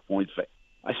 7.5 point."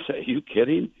 I said, "Are you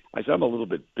kidding?" I said, "I'm a little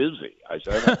bit busy." I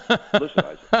said, "Listen,"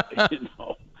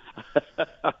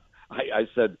 I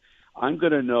said, "I'm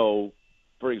going to know."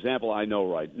 For example, I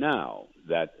know right now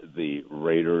that the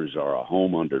Raiders are a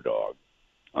home underdog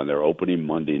on their opening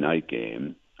Monday night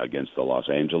game against the Los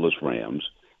Angeles Rams.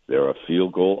 They're a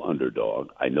field goal underdog.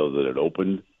 I know that it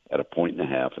opened at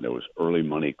 1.5, and there was early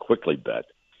money quickly bet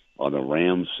on the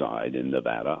Rams side in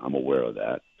Nevada. I'm aware of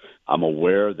that. I'm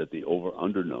aware that the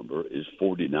over-under number is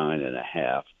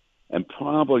 49.5, and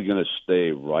probably going to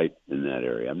stay right in that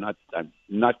area. I'm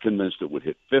not convinced it would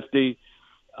hit 50.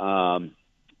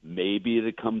 maybe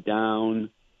it'd come down.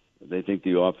 They think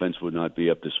the offense would not be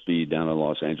up to speed down in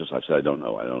Los Angeles. I said, I don't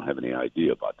know. I don't have any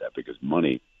idea about that because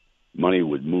money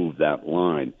would move that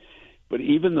line. But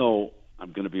even though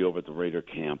I'm going to be over at the Raider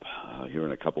camp here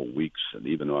in a couple of weeks, and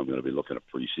even though I'm going to be looking at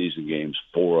preseason games,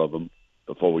 4 of them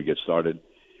before we get started,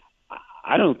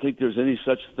 I don't think there's any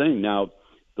such thing. Now,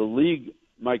 the league,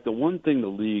 Mike, the one thing the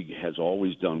league has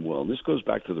always done well, and this goes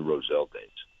back to the Rozelle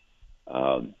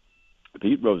days.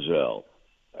 Pete Rozelle,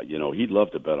 he'd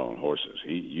love to bet on horses.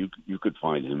 You could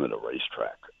find him at a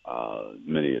racetrack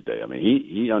many a day. I mean,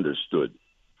 he understood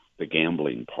the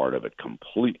gambling part of it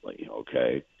completely,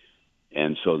 okay?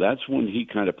 And so that's when he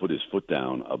kind of put his foot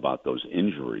down about those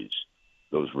injuries,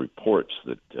 those reports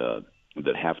that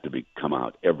have to come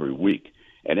out every week.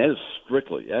 And that is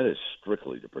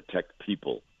strictly to protect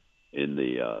people in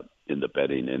the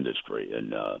betting industry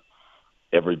and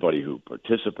everybody who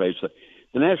participates.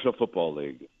 The National Football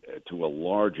League, to a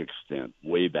large extent,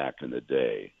 way back in the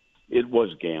day, it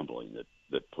was gambling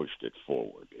that pushed it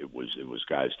forward. It was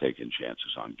guys taking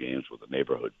chances on games with a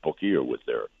neighborhood bookie or with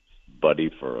their buddy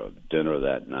for a dinner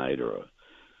that night or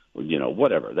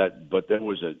whatever. But there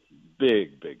was a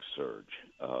big surge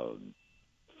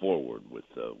forward with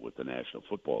the National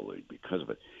Football League because of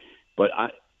it. But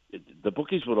the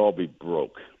bookies would all be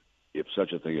broke if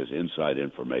such a thing as inside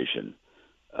information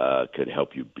could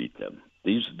help you beat them.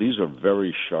 These are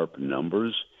very sharp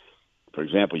numbers. For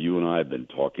example, you and I have been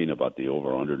talking about the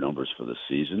over-under numbers for the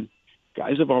season.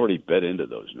 Guys have already bet into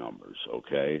those numbers,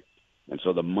 okay? And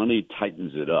so the money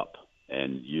tightens it up,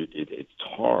 and it's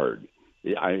hard.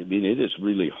 I mean, it is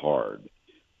really hard.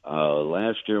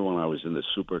 Last year when I was in the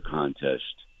Super Contest,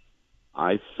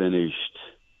 I finished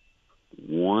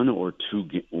one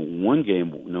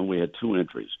game. No, we had 2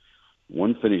 entries.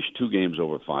 One finished 2 games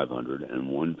over 500, and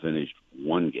one finished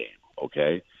 1 game.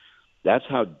 Okay, that's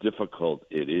how difficult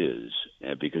it is,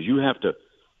 because you have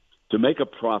to make a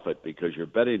profit because you're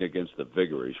betting against the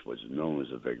vigorish, what's known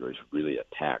as a vigorish, really a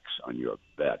tax on your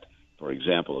bet. For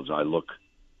example, as I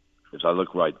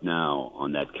look right now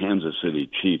on that Kansas City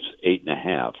Chiefs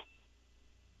 8.5,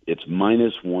 it's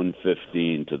minus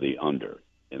 115 to the under.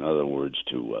 In other words,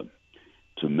 to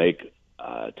make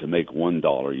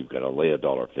 $1, you've got to lay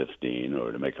 $1.15,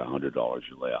 or to make $100,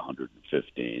 you lay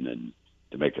 $115, and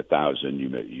to make $1,000,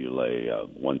 you lay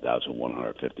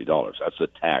 $1,150. That's the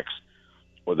tax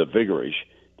or the vigorish,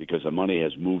 because the money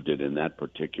has moved it in that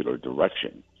particular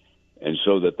direction, and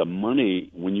so that the money,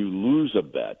 when you lose a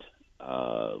bet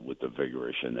with the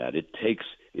vigorish in that, it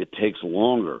takes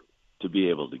longer to be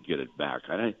able to get it back.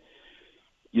 And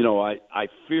I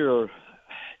fear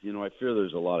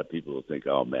there's a lot of people who think,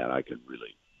 oh man, I can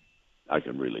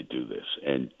really do this,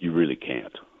 and you really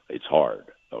can't. It's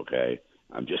hard, okay?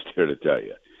 I'm just here to tell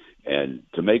you. And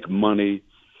to make money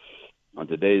on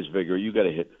today's vigor, you got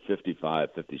to hit 55,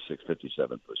 56,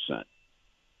 57%.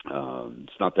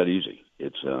 It's not that easy.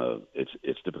 It's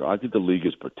difficult. I think the league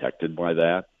is protected by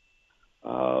that.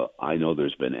 I know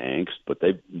there's been angst, but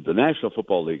the National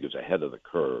Football League is ahead of the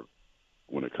curve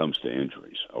when it comes to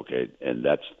injuries, okay? And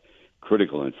that's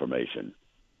critical information,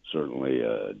 certainly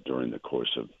during the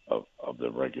course of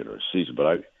the regular season.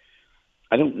 But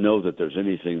I don't know that there's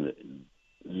anything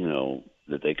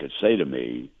that they could say to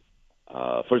me.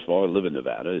 First of all, I live in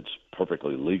Nevada. It's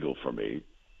perfectly legal for me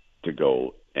to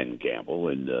go and gamble,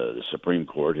 and the Supreme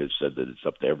Court has said that it's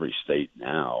up to every state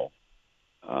now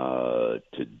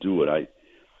to do it.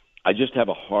 I just have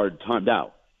a hard time.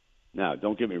 Now,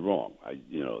 don't get me wrong.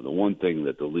 The one thing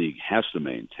that the league has to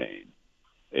maintain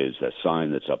is a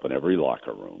sign that's up in every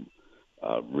locker room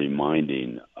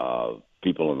reminding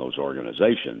people in those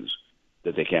organizations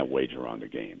that they can't wager on the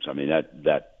games. I mean,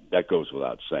 that goes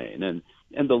without saying.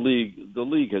 And the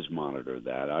league has monitored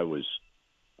that. I was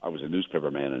a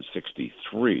newspaper man in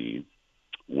 '63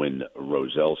 when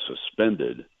Rozelle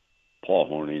suspended Paul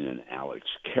Hornung and Alex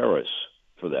Karras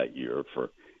for that year for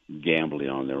gambling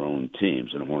on their own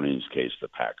teams. In Hornung's case, the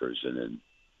Packers, and in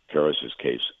Karras'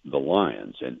 case, the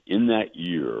Lions. And in that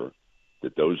year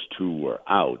that those two were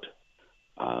out,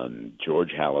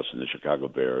 George Halas and the Chicago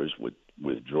Bears, with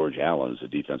George Allen as the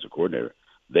defensive coordinator,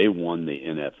 they won the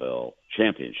NFL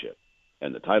championship.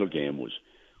 And the title game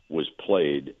was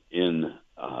played in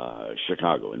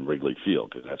Chicago, in Wrigley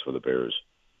Field, because that's where the Bears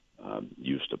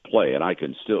used to play. And it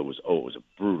was a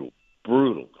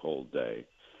brutal cold day.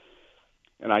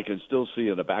 And I can still see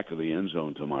in the back of the end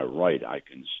zone to my right, I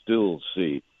can still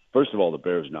see, first of all, the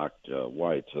Bears knocked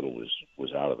Wyatt Tittle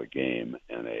was out of the game,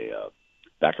 and a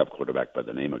backup quarterback by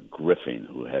the name of Griffin,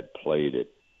 who had played at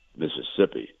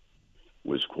Mississippi,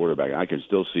 was quarterback. I can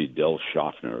still see Del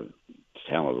Schaffner,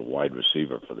 talented wide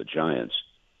receiver for the Giants,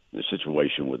 in a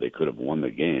situation where they could have won the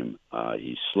game.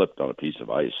 He slipped on a piece of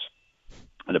ice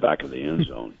in the back of the end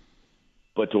zone.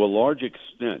 But to a large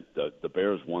extent, the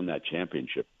Bears won that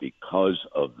championship because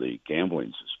of the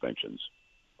gambling suspensions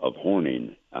of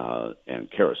Hornung and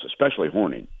Karras, especially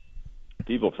Hornung.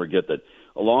 People forget that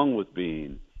along with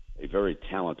being a very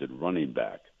talented running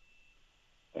back,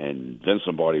 and Vince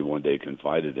Lombardi one day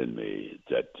confided in me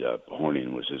that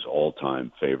Hornung was his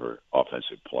all-time favorite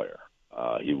offensive player.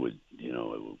 He would,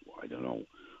 I don't know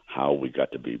how we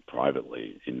got to be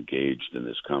privately engaged in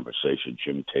this conversation.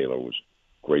 Jim Taylor was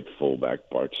great fullback.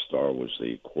 Bart Starr was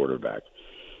the quarterback.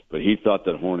 But he thought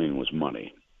that Hornung was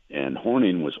money. And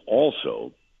Hornung was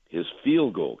also his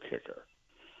field goal kicker.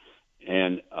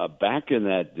 And back in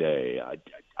that day,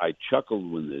 I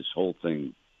chuckled when this whole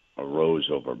thing arose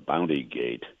over Bounty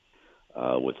Gate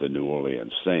with the New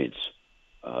Orleans Saints.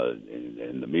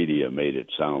 And the media made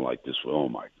it sound like this, oh,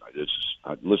 my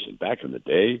God. Listen, back in the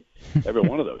day, every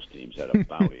one of those teams had a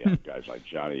bounty on guys like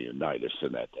Johnny Unitas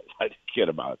and that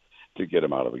to get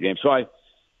him out of the game. So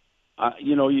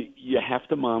you have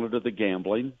to monitor the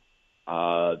gambling.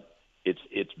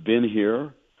 It's been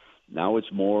here. Now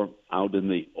it's more out in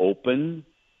the open.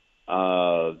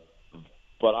 But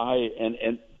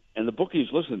and the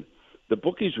bookies, listen, the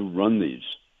bookies who run these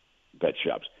bet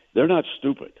shops, they're not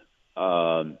stupid.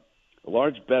 A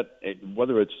large bet,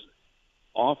 whether it's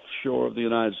offshore of the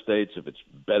United States, if it's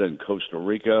bet in Costa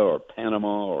Rica or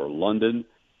Panama or London,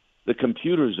 the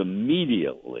computers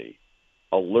immediately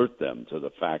alert them to the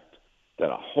fact that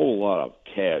a whole lot of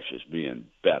cash is being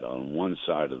bet on one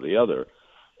side or the other,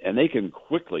 and they can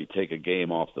quickly take a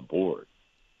game off the board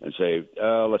and say,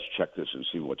 let's check this and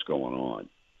see what's going on.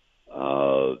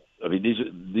 I mean,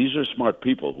 these are smart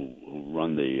people who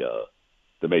run the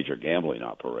major gambling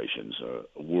operations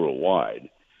worldwide,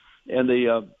 and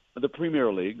the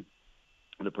Premier League.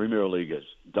 The Premier League has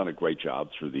done a great job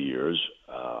through the years.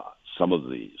 Some of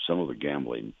the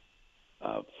gambling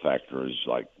factors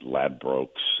like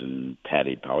Ladbrokes and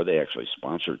Paddy Power, they actually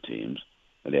sponsor teams,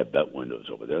 and they have bet windows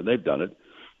over there. They've done it,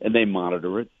 and they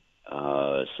monitor it.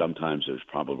 Sometimes there's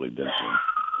probably been some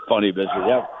funny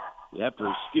business. You have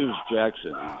to excuse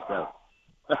Jackson.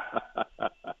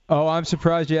 Oh, I'm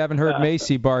surprised you haven't heard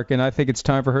Macy barking. I think it's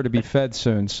time for her to be fed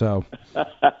soon. So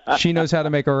she knows how to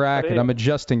make a racket. I'm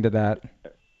adjusting to that.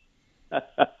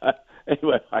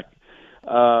 Anyway,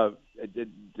 I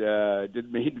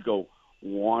didn't mean to go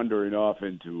wandering off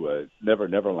into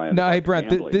Neverland. No, hey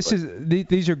Brent,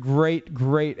 these are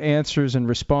great answers and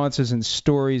responses and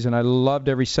stories, and I loved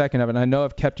every second of it. And I know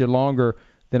I've kept you longer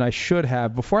than I should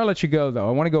have. Before I let you go, though,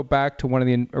 I want to go back to one of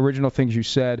the original things you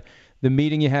said, the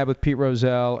meeting you had with Pete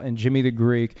Rozelle and Jimmy the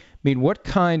Greek. I mean, what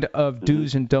kind of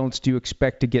do's and don'ts do you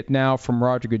expect to get now from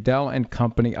Roger Goodell and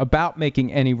company about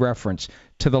making any reference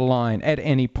to the line at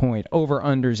any point,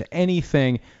 over-unders,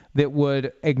 anything that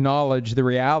would acknowledge the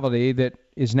reality that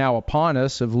is now upon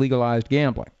us of legalized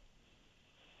gambling?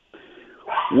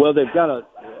 Well, they've got a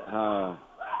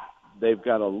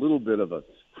little bit of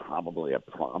probably a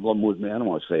problem with me. I don't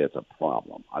want to say it's a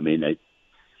problem. I mean,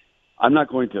 I'm not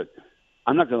going to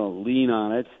lean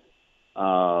on it.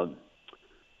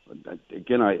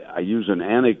 Again, I use an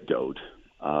anecdote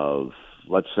of,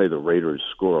 let's say the Raiders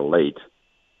score late,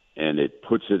 and it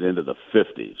puts it into the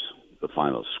 50s, the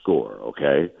final score,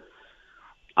 okay?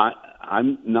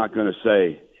 I'm not going to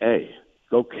say, hey,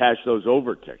 go cash those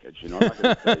over tickets. I'm not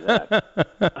going to say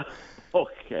that.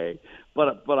 Okay.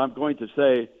 But I'm going to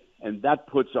say, and that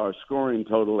puts our scoring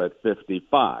total at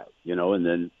 55, and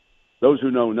then those who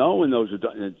know, and those who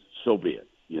don't, and so be it,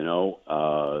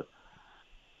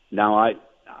 Now, I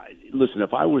listen,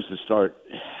 if I was to start,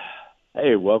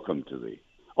 hey, welcome to the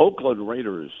Oakland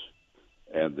Raiders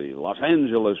and the Los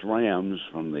Angeles Rams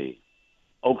from the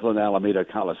Oakland Alameda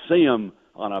Coliseum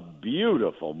on a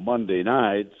beautiful Monday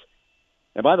night.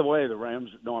 And by the way, the Rams,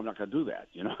 no, I'm not going to do that.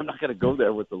 I'm not going to go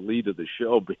there with the lead of the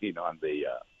show being on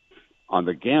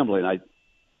the gambling.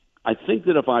 I think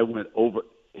that if I went over,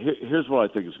 here's what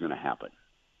I think is going to happen.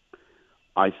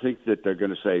 I think that they're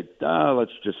going to say,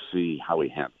 let's just see how he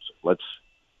handles it.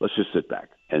 Let's just sit back.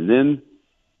 And then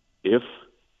if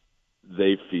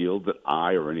they feel that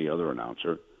I or any other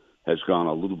announcer has gone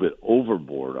a little bit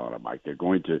overboard on a mic, they're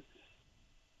going to,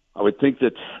 I would think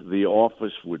that the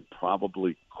office would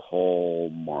probably call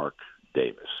Mark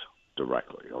Davis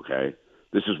directly, okay?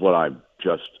 This is what I'm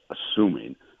just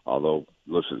assuming, although,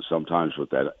 listen, sometimes with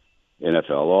that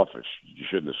NFL office, you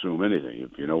shouldn't assume anything,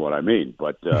 if you know what I mean.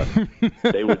 But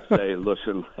they would say,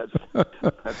 listen, let's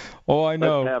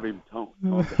have him tone.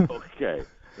 Okay,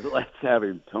 let's have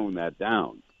him tone that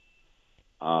down.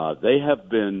 They have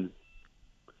been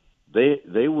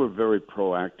they were very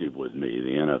proactive with me,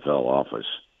 the NFL office.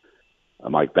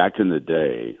 Like back in the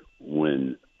day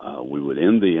when we would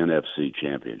end the NFC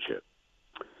Championship,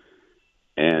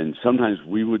 and sometimes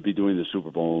we would be doing the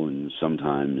Super Bowl, and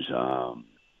sometimes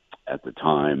at the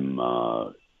time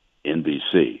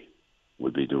NBC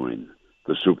would be doing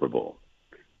the Super Bowl.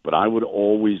 But I would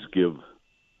always give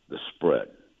the spread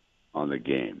on the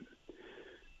game.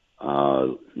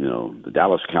 The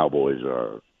Dallas Cowboys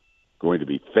are going to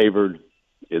be favored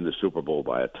in the Super Bowl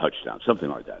by a touchdown, something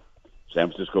like that. San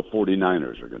Francisco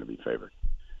 49ers are going to be favored.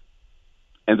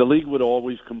 And the league would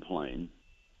always complain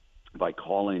by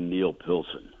calling Neil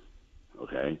Pilson,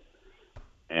 okay?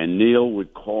 And Neil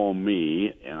would call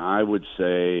me, and I would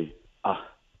say,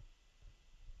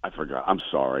 I forgot, I'm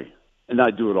sorry. And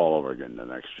I'd do it all over again the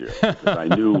next year because I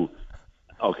knew,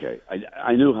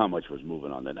 I knew how much was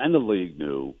moving on then, and the league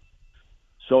knew.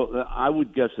 So I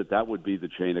would guess that would be the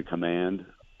chain of command.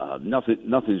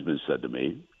 Nothing's been said to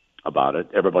me about it.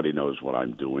 Everybody knows what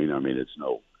I'm doing. I mean, it's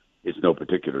no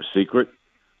particular secret.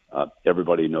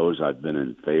 Everybody knows I've been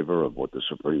in favor of what the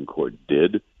Supreme Court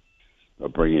did,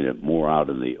 of bringing it more out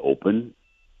in the open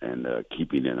and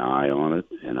keeping an eye on it.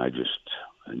 And I just,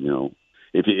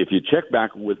 if you check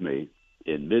back with me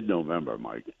in mid-November,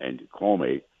 Mike, and call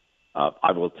me,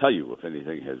 I will tell you if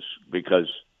anything has, because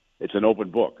it's an open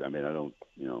book. I mean, I don't,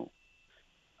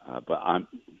 but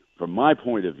from my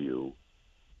point of view,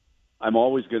 I'm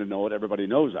always going to know it. Everybody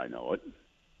knows I know it.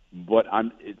 But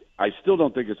I still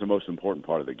don't think it's the most important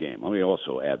part of the game. Let me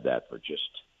also add that for just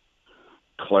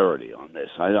clarity on this.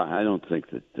 I don't think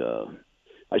that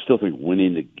I still think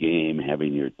winning the game,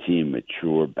 having your team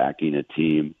mature, backing a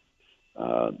team,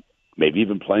 maybe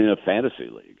even playing a fantasy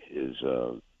league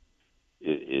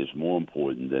is more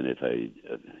important than if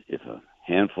a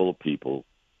handful of people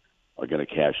are going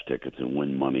to cash tickets and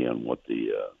win money on what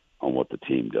the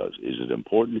team does. Is it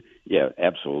important? Yeah,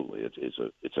 absolutely.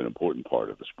 It's an important part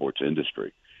of the sports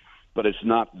industry, but it's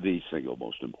not the single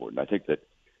most important. I think that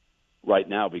right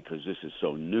now, because this is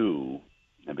so new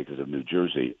and because of New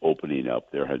Jersey opening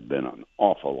up, there has been an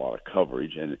awful lot of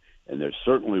coverage, and there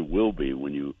certainly will be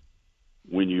when you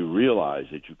realize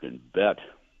that you can bet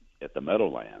at the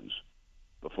Meadowlands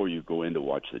before you go in to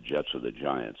watch the Jets or the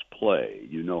Giants play.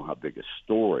 You know how big a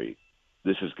story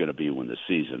this is going to be when the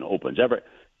season opens.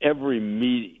 Every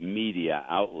media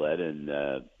outlet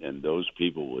and those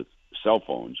people with cell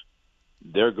phones,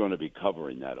 they're going to be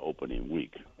covering that opening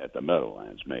week at the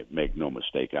Meadowlands. Make no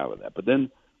mistake out of that. But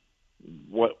then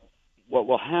what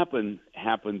will happened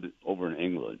over in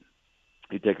England.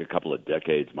 You take a couple of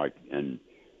decades, Mike, and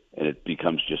it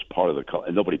becomes just part of the culture,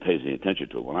 and nobody pays any attention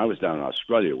to it. When I was down in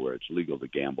Australia, where it's legal to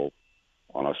gamble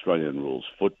on Australian rules,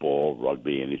 football,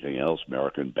 rugby, anything else,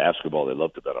 American basketball, they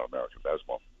love to bet on American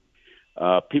basketball.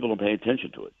 People don't pay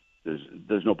attention to it.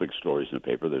 There's no big stories in the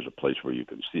paper. There's a place where you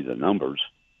can see the numbers,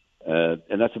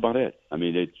 and that's about it. I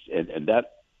mean, and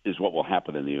that is what will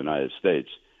happen in the United States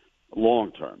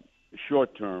long term.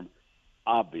 Short term,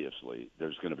 obviously,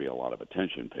 there's going to be a lot of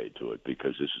attention paid to it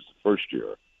because this is the first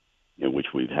year in which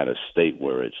we've had a state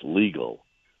where it's legal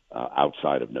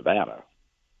outside of Nevada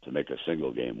to make a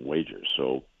single game wager.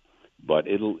 So, but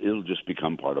it'll just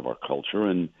become part of our culture.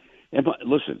 And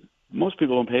listen, most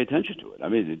people don't pay attention to it. I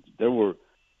mean, there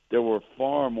were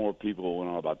far more people who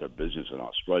went on about their business in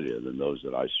Australia than those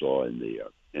that I saw in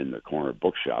the corner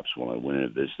bookshops when I went in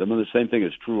and visited them. And the same thing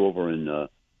is true over in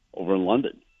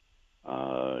London.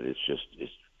 It's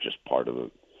just part of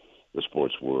the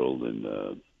sports world,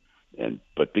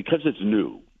 but because it's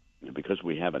new and because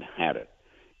we haven't had it,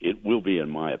 it will be, in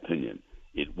my opinion,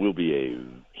 it will be a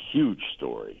huge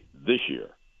story this year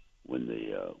when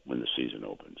the season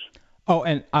opens. Oh,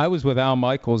 and I was with Al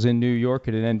Michaels in New York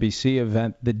at an NBC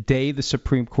event the day the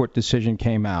Supreme Court decision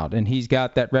came out, and he's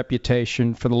got that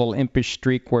reputation for the little impish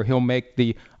streak where he'll make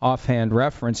the offhand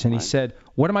reference, and he said,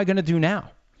 "What am I going to do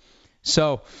now?"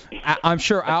 So I'm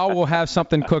sure Al will have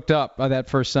something cooked up by that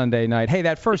first Sunday night. Hey,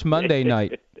 that first Monday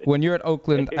night when you're at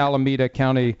Oakland Alameda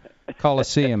County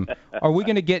Coliseum, are we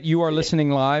going to get You Are Listening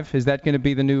Live? Is that going to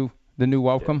be the new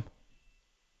welcome?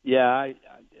 Yeah,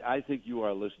 I think You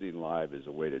Are Listening Live is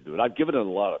a way to do it. I've given it a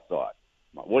lot of thought.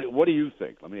 What do you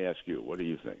think? Let me ask you. What do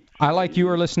you think? I like You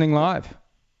Are Listening Live.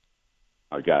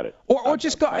 I got it. Or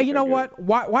just go. You know what?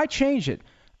 Why change it?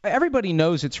 Everybody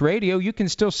knows it's radio. You can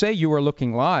still say You Are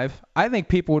Looking Live. I think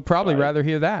people would probably rather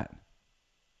hear that.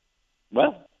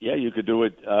 Well, yeah, you could do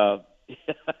it.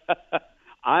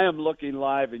 I am looking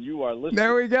live and you are listening.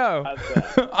 There we go.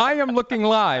 I am looking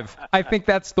live. I think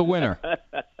that's the winner.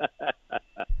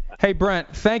 Hey, Brent,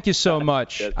 thank you so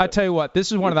much. I tell you what,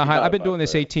 this is one of the highlights. I've been doing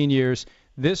this 18 years.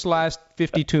 This last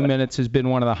 52 minutes has been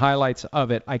one of the highlights of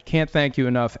it. I can't thank you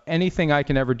enough. Anything I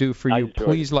can ever do for you,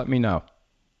 please let me know.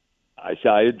 I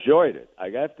enjoyed it. I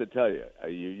have to tell you,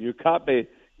 you caught me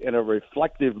in a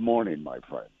reflective morning, my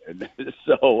friend. And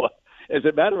so, as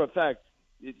a matter of fact,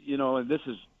 and this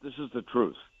is the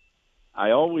truth. I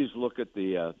always look at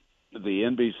the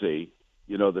NBC,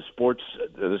 the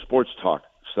sports talk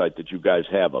site that you guys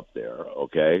have up there,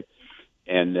 okay?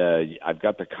 And I've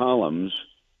got the columns,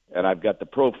 and I've got the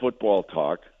Pro Football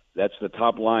Talk. That's the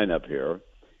top line up here.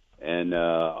 And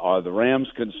are the Rams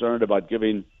concerned about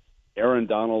giving Aaron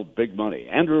Donald big money?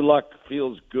 Andrew Luck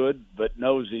feels good, but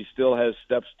knows he still has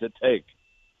steps to take.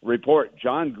 Report,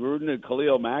 John Gruden and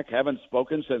Khalil Mack haven't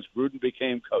spoken since Gruden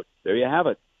became coach. There you have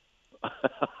it.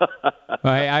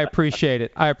 I appreciate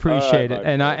it. I appreciate it.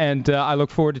 And I look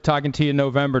forward to talking to you in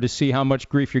November to see how much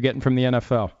grief you're getting from the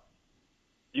NFL.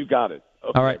 You got it.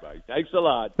 Okay, all right. Mike. Thanks a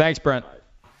lot. Thanks, Brent.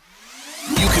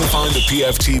 You can find the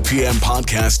PFT PM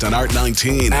podcast on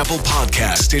Art19, Apple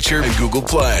Podcasts, Stitcher, and Google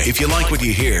Play. If you like what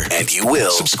you hear, and you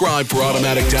will, subscribe for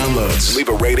automatic downloads. Leave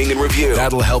a rating and review.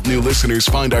 That'll help new listeners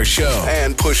find our show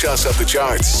and push us up the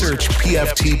charts. Search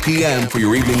PFT PM for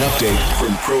your evening update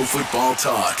from Pro Football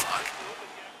Talk.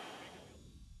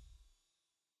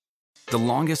 The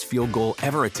longest field goal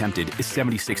ever attempted is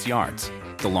 76 yards.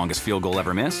 The longest field goal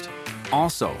ever missed?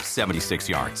 Also 76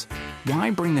 yards. Why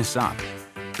bring this up?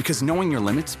 Because knowing your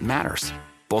limits matters,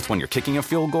 both when you're kicking a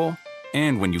field goal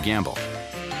and when you gamble.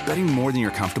 Betting more than you're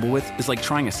comfortable with is like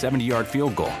trying a 70-yard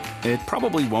field goal. It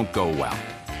probably won't go well.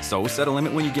 So set a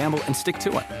limit when you gamble and stick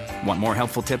to it. Want more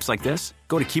helpful tips like this?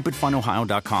 Go to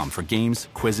keepitfunohio.com for games,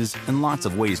 quizzes, and lots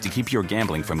of ways to keep your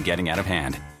gambling from getting out of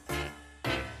hand.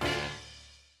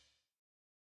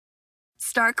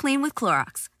 Start clean with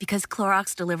Clorox, because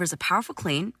Clorox delivers a powerful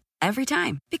clean every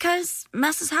time. Because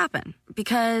messes happen.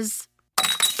 Because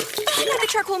I got the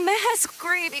charcoal mask.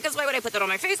 Great, because why would I put that on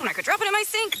my face when I could drop it in my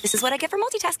sink? This is what I get for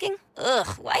multitasking. Ugh,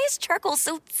 why is charcoal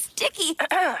so sticky?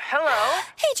 Hello?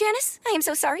 Hey, Janice. I am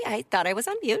so sorry. I thought I was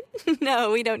on mute.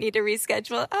 No, we don't need to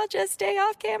reschedule. I'll just stay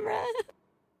off camera.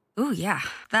 Ooh, yeah,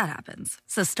 that happens.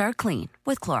 So start clean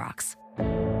with Clorox.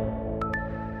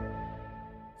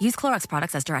 Use Clorox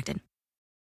products as directed.